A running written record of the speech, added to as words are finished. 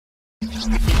Hey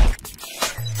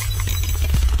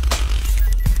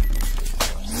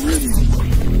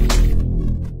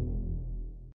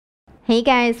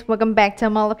guys, welcome back to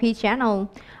my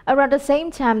channel. Around the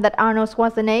same time that Arnold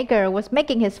Schwarzenegger was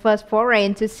making his first foray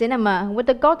into cinema with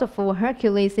the godawful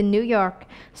Hercules in New York,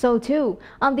 so too,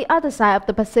 on the other side of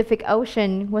the Pacific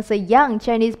Ocean was a young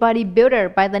Chinese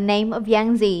bodybuilder by the name of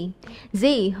Yang Sze.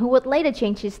 Sze, who would later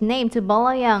change his name to Bolo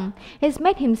Yeung, has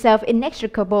made himself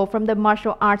inextricable from the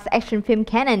martial arts action film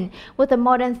canon with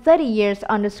more than 30 years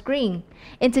on the screen.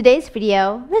 In today's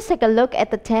video, let's take a look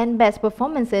at the 10 best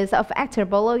performances of actor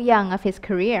Bolo Yeung of his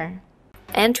career.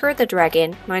 Enter the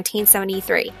Dragon,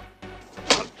 1973.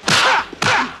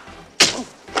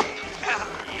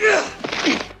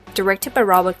 Directed by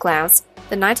Robert Klaus,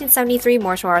 the 1973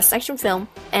 martial arts action film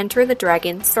Enter the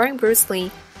Dragon, starring Bruce Lee,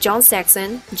 John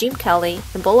Saxon, Jim Kelly,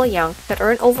 and Bolo Yeung, had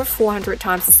earned over 400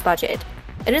 times its budget.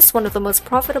 It is one of the most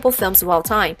profitable films of all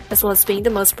time, as well as being the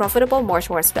most profitable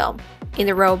martial arts film. In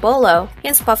the role of Bolo,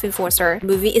 his buff enforcer, the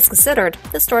movie is considered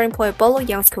the starting point of Bolo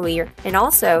Yeung's career and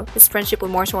also his friendship with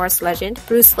martial arts legend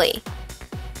Bruce Lee.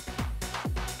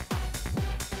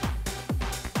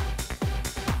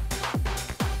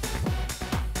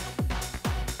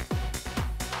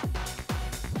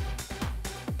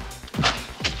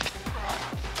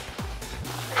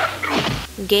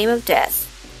 Game of Death,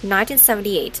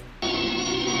 1978.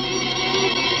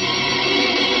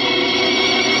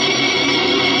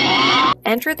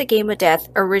 Enter the Game of Death,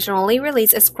 originally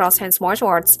released as Cross-Hands Martial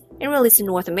Arts and released in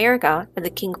North America as The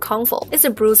King of Kung Fu, is a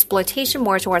Bruce-exploitation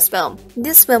martial arts film.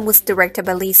 This film was directed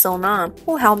by Lee So-nam,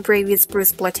 who helmed previous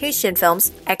Bruce-exploitation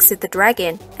films Exit the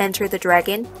Dragon, Enter the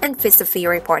Dragon, and Fist of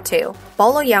Fury Part 2.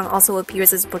 Bolo Yeung also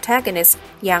appears as protagonist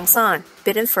Yang Sze,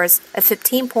 bitten first at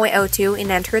 15.02 in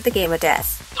Enter the Game of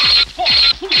Death.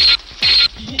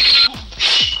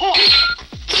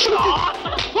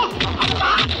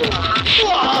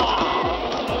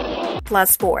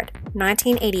 Bloodsport,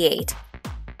 1988.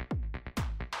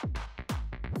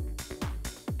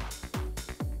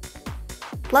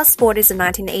 Bloodsport is a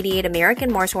 1988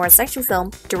 American martial arts action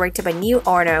film directed by Neil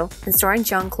Arnold and starring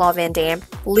Jean-Claude Van Damme,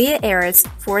 Leah Ayres,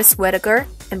 Forest Whitaker,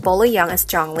 and Bolo Yeung as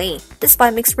Zhang Li.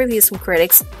 Despite mixed reviews from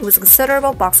critics, it was a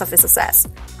considerable box office success,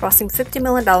 costing $50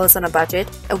 million on a budget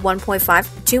at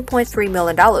 $1.5 to $2.3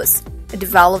 million. It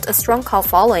developed a strong cult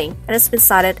following and has been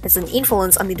cited as an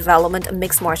influence on the development of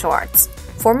mixed martial arts.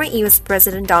 Former US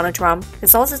President Donald Trump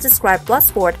has also described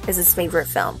Bloodsport as his favorite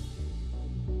film.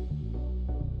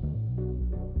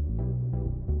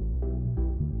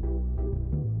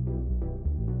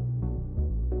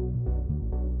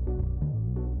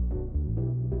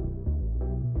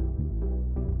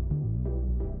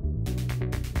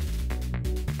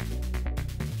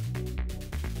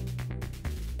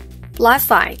 Live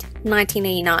Fight,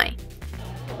 1989.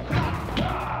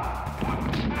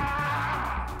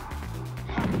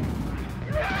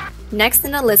 Next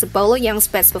in the list of Bolo Yeung's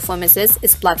best performances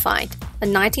is Blood Fight, a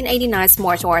 1989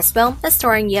 martial arts film that's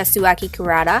starring Yasuaki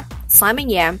Kurata, Simon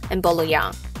Yam, and Bolo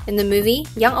Yeung. In the movie,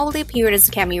 Yeung only appeared as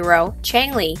a cameo role,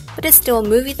 Chang Li, but it's still a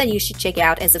movie that you should check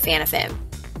out as a fan of him.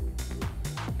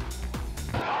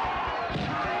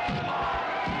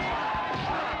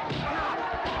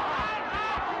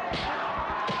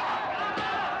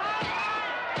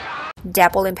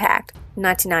 Double Impact,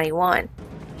 1991.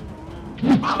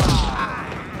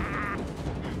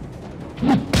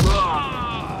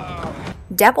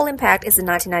 Double Impact is a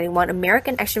 1991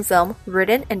 American action film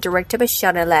written and directed by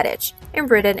Sheldon Lettich, and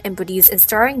written and produced and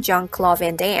starring Jean-Claude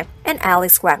Van Damme and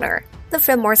Alex Wagner. The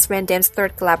film marks Van Damme's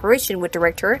third collaboration with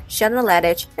director Sheldon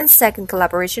Lettich and second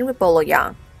collaboration with Bolo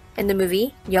Yeung. In the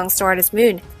movie, Yeung starred as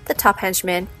Moon, the top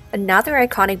henchman, another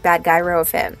iconic bad guy role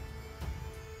of him.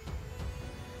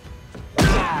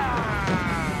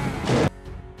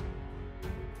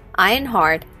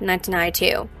 Ironheart,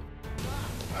 1992.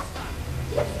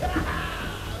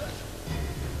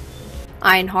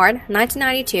 Ironheart,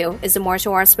 1992 is a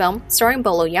martial arts film starring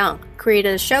Bolo Yeung,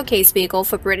 created a showcase vehicle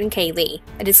for Britain K. Lee.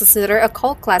 It is considered a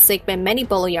cult classic by many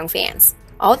Bolo Yeung fans.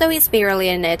 Although he's barely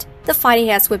in it, the fight he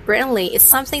has with Britain Lee is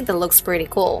something that looks pretty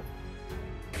cool.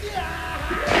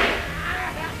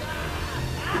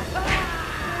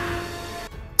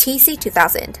 TC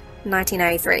 2000,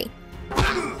 1993.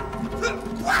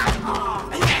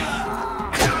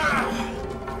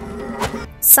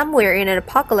 Somewhere in an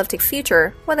apocalyptic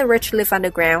future, where the rich live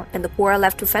underground and the poor are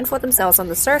left to fend for themselves on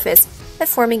the surface by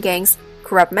forming gangs,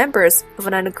 corrupt members of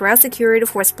an underground security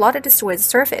force plot to destroy the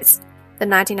surface. The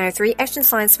 1993 action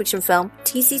science fiction film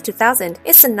TC 2000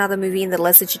 is another movie in the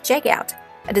list that you should check out.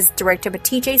 It is directed by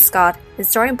T.J. Scott and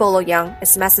starring Bolo Yeung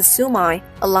as Master Sumai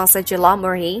alongside Jalal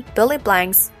Murray, Billy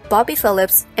Blanks, Bobby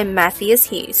Phillips, and Matthias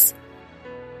Hughes.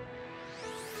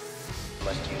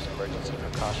 Must use emergency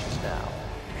precautions now.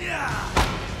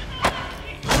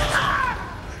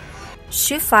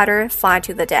 Shoot Fighter Fight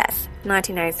to the Death,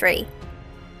 1993.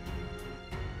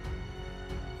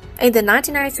 In the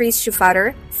 1993 Shoot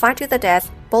Fighter Fight to the Death,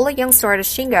 Bolo Yeung star as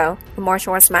Shingo, a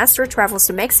martial arts master, travels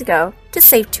to Mexico to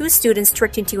save two students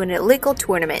tricked into an illegal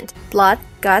tournament. Blood,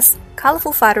 guts,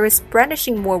 colorful fighters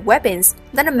brandishing more weapons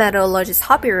than a metallurgist's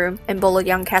hobby room, and Bolo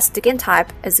Yeung cast again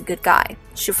type as a good guy.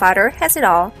 Shoot Fighter has it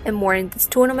all and more in this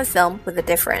tournament film with a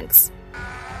difference.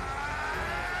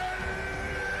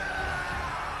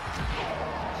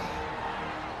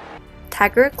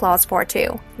 Tiger Claws Part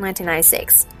 2,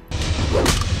 1996.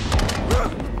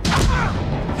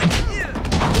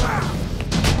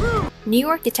 New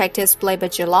York detectives played by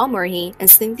Jalal Murhi and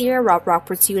Cynthia Rothrock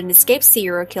pursue an escaped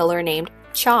serial killer named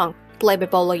Chong, played by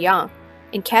Bolo Yeung.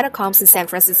 In catacombs in San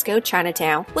Francisco,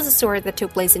 Chinatown was a story that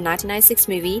took place in 1996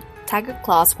 movie Tiger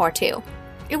Claws Part 2.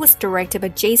 It was directed by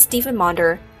J. Stephen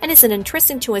Monder and is an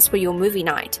interesting choice for your movie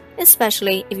night,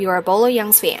 especially if you are a Bolo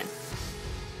Yeung's fan.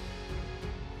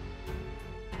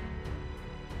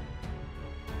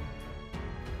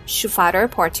 Shoot Fighter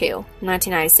Part 2,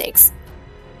 1996.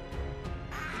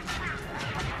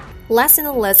 Last in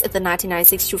the list is the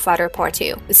 1996 Shoot Fighter Part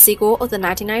 2, the sequel of the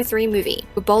 1993 movie,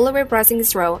 with Bolo reprising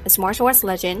his role as martial arts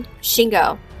legend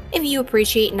Shingo. If you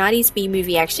appreciate 90s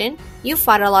B-movie action, you'll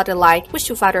find a lot to like with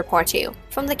Shoot Fighter Part 2,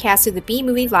 from the cast to the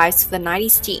B-movie vibes to the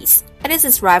 90s G's, and it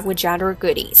is rife with genre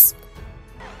goodies.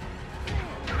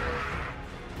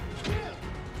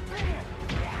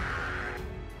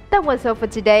 That was all for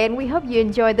today, and we hope you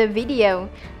enjoyed the video.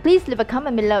 Please leave a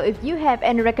comment below if you have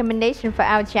any recommendation for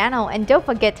our channel, and don't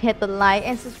forget to hit the like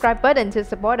and subscribe button to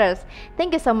support us.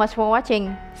 Thank you so much for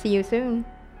watching. See you soon.